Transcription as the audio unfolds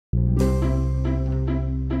Hi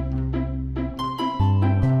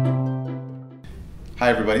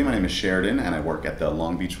everybody, my name is Sheridan and I work at the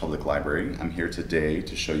Long Beach Public Library. I'm here today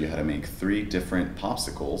to show you how to make 3 different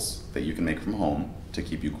popsicles that you can make from home to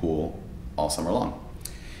keep you cool all summer long.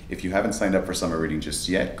 If you haven't signed up for summer reading just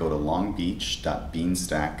yet, go to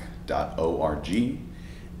longbeach.beanstack.org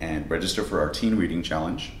and register for our Teen Reading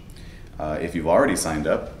Challenge. If you've already signed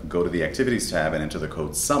up, go to the Activities tab and enter the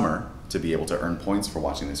code SUMMER to be able to earn points for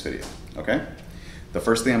watching this video, okay? The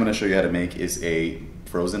first thing I'm going to show you how to make is a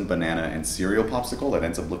frozen banana and cereal popsicle that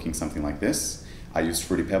ends up looking something like this. I used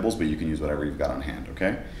Fruity Pebbles, but you can use whatever you've got on hand,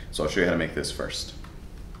 okay? So I'll show you how to make this first.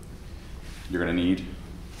 You're going to need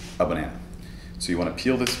a banana. So you want to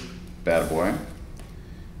peel this bad boy.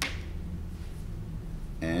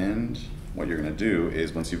 And what you're going to do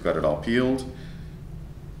is once you've got it all peeled,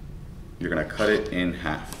 you're going to cut it in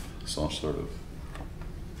half. So I'll sort of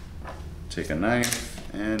take a knife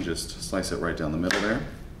and just slice it right down the middle there.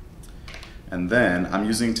 And then I'm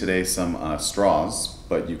using today some straws,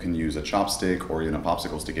 but you can use a chopstick or even a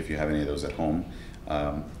popsicle stick if you have any of those at home.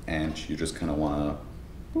 And you just kind of want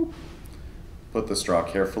to put the straw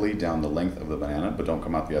carefully down the length of the banana, but don't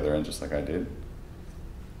come out the other end just like I did.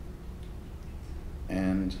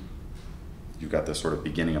 And you've got the sort of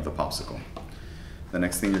beginning of the popsicle. The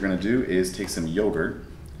next thing you're going to do is take some yogurt.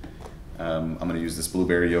 I'm going to use this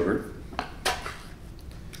blueberry yogurt.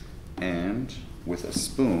 And with a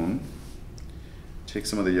spoon, take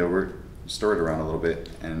some of the yogurt, stir it around a little bit,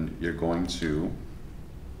 and you're going to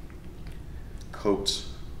coat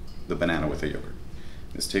the banana with the yogurt.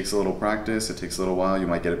 This takes a little practice, it takes a little while, you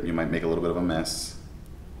might make a little bit of a mess.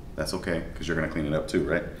 That's okay, because you're gonna clean it up too,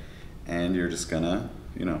 right? And you're just gonna,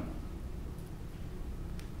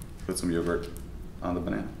 put some yogurt on the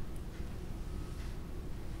banana.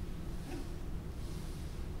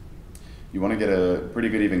 You want to get a pretty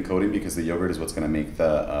good even coating because the yogurt is what's going to make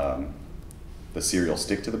the cereal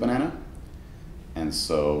stick to the banana. And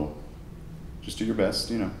so just do your best,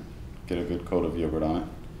 get a good coat of yogurt on it.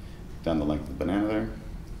 Down the length of the banana there.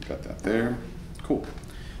 Got that there. Cool.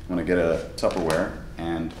 I'm going to get a Tupperware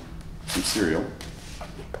and some cereal.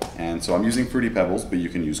 And so I'm using Fruity Pebbles, but you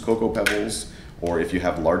can use Cocoa Pebbles, or if you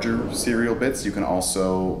have larger cereal bits, you can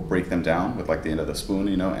also break them down with like the end of the spoon,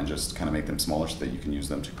 and just kind of make them smaller so that you can use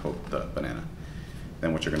them to coat the banana.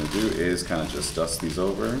 Then what you're going to do is kind of just dust these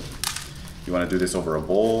over. You want to do this over a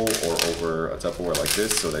bowl or over a Tupperware like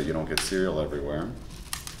this so that you don't get cereal everywhere.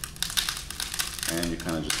 And you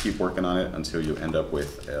kind of just keep working on it until you end up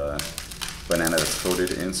with a banana that's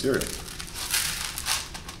coated in cereal.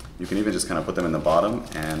 You can even just kind of put them in the bottom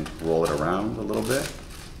and roll it around a little bit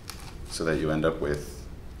so that you end up with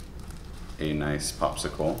a nice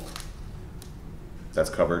popsicle that's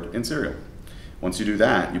covered in cereal. Once you do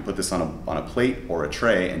that, you put this on a plate or a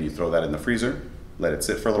tray and you throw that in the freezer, let it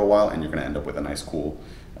sit for a little while, and you're gonna end up with a nice cool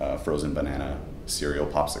frozen banana cereal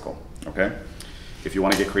popsicle, okay? If you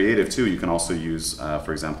wanna get creative too, you can also use,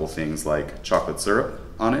 for example, things like chocolate syrup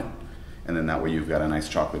on it, and then that way you've got a nice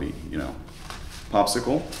chocolatey,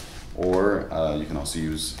 popsicle, or you can also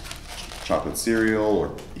use chocolate cereal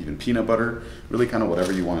or even peanut butter, really kind of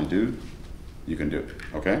whatever you want to do, you can do it,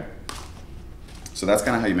 okay? So that's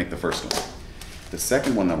kind of how you make the first one. The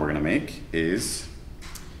second one that we're going to make is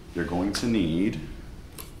you're going to need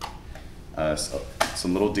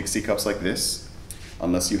some little Dixie cups like this,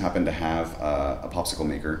 unless you happen to have a popsicle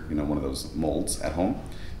maker, one of those molds at home,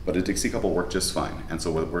 but a Dixie cup will work just fine. And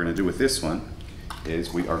so what we're going to do with this one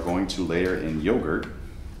is we are going to layer in yogurt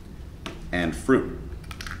and fruit.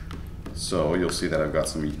 So you'll see that I've got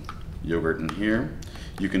some yogurt in here.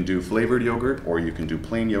 You can do flavored yogurt or you can do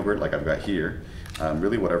plain yogurt like I've got here,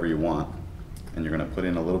 really whatever you want. And you're going to put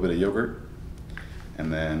in a little bit of yogurt,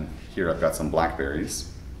 and then here I've got some blackberries.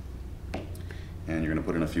 And you're going to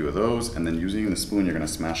put in a few of those, and then using the spoon you're going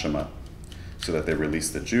to smash them up so that they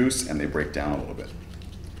release the juice and they break down a little bit.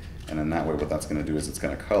 And then that way what that's going to do is it's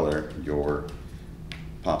going to color your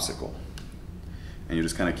popsicle. And you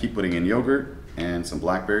just kind of keep putting in yogurt and some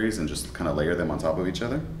blackberries and just kind of layer them on top of each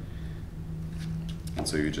other. And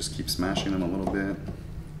so you just keep smashing them a little bit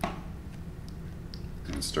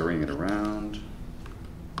and stirring it around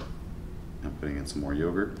and putting in some more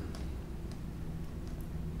yogurt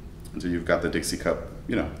until you've got the Dixie cup,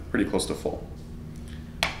 pretty close to full.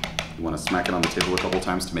 You want to smack it on the table a couple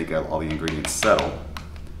times to make all the ingredients settle.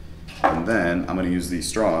 And then I'm going to use these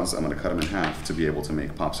straws, I'm going to cut them in half to be able to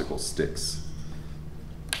make popsicle sticks.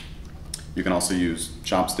 You can also use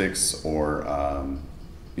chopsticks or,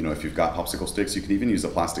 if you've got popsicle sticks, you can even use a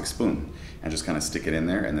plastic spoon and just kind of stick it in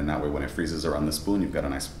there, and then that way when it freezes around the spoon, you've got a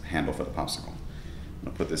nice handle for the popsicle. I'm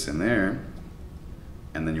going to put this in there,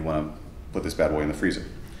 and then you want to put this bad boy in the freezer.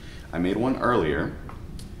 I made one earlier,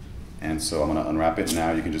 and so I'm going to unwrap it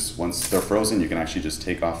now. You can just, once they're frozen, you can actually just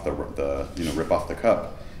take off the rip off the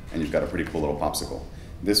cup, and you've got a pretty cool little popsicle.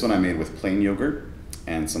 This one I made with plain yogurt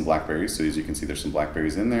and some blackberries. So as you can see, there's some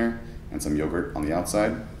blackberries in there and some yogurt on the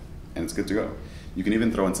outside, and it's good to go. You can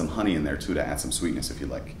even throw in some honey in there too to add some sweetness if you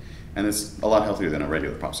like. And it's a lot healthier than a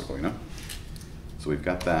regular popsicle, you know? So we've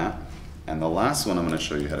got that. And the last one I'm going to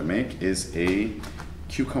show you how to make is a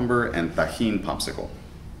cucumber and tajin popsicle.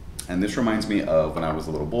 And this reminds me of when I was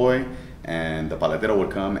a little boy and the paletero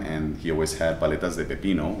would come and he always had paletas de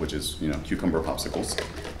pepino, which is, you know, cucumber popsicles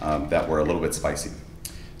that were a little bit spicy.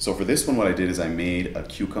 So for this one, what I did is I made a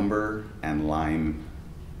cucumber and lime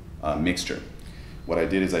mixture. What I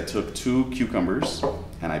did is I took 2 cucumbers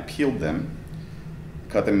and I peeled them,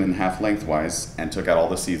 cut them in half lengthwise, and took out all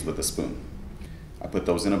the seeds with a spoon. I put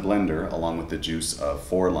those in a blender along with the juice of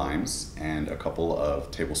 4 limes and a couple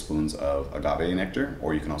of tablespoons of agave nectar,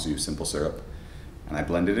 or you can also use simple syrup. And I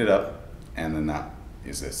blended it up, and then that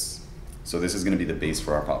is this. So this is going to be the base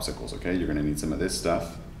for our popsicles, okay? You're going to need some of this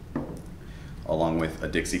stuff, along with a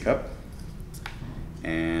Dixie cup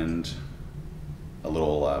and a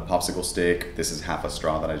little popsicle stick. This is half a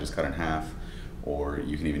straw that I just cut in half, or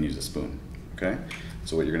you can even use a spoon, okay?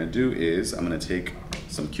 So what you're going to do is I'm going to take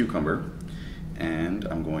some cucumber, and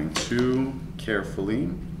I'm going to carefully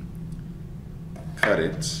cut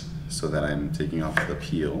it so that I'm taking off the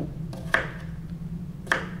peel.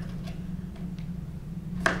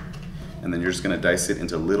 And then you're just going to dice it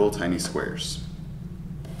into little tiny squares.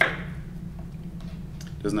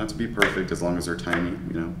 Doesn't have to be perfect as long as they're tiny,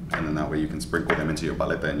 you know, and then that way you can sprinkle them into your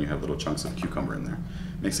paleta and you have little chunks of cucumber in there.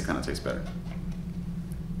 Makes it kind of taste better.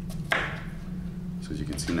 So as you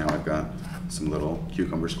can see now, I've got some little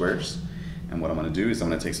cucumber squares. And what I'm going to do is I'm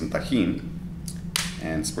going to take some tajin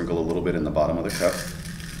and sprinkle a little bit in the bottom of the cup,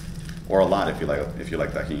 or a lot if you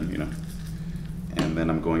like tajin, you know. And then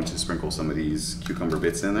I'm going to sprinkle some of these cucumber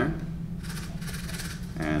bits in there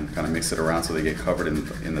and kind of mix it around so they get covered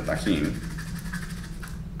in the tajin.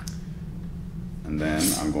 And then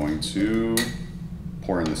I'm going to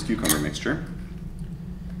pour in this cucumber mixture.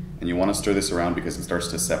 And you want to stir this around because it starts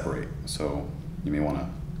to separate. So you may want to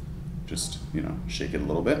just, you know, shake it a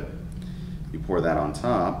little bit. You pour that on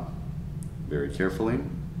top very carefully.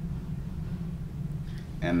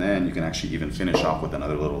 And then you can actually even finish off with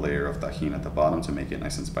another little layer of tajin at the bottom to make it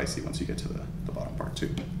nice and spicy once you get to the bottom part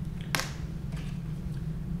too.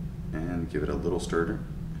 And give it a little stir.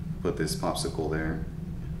 Put this popsicle there,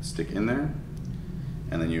 stick in there,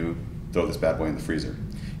 and then you throw this bad boy in the freezer.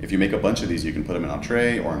 If you make a bunch of these, you can put them in a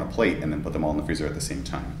tray or in a plate and then put them all in the freezer at the same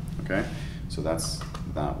time, okay? So that's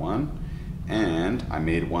that one. And I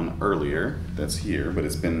made one earlier that's here, but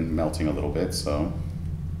it's been melting a little bit, so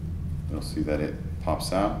you'll see that it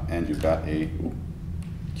pops out, and you've got a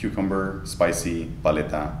cucumber spicy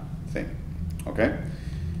paleta thing, okay?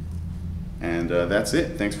 And that's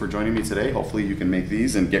it. Thanks for joining me today. Hopefully you can make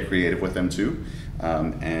these and get creative with them too.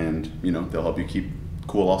 And you know, they'll help you keep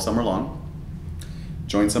cool all summer long.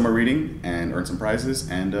 Join summer reading and earn some prizes,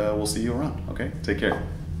 and we'll see you around, okay? Take care.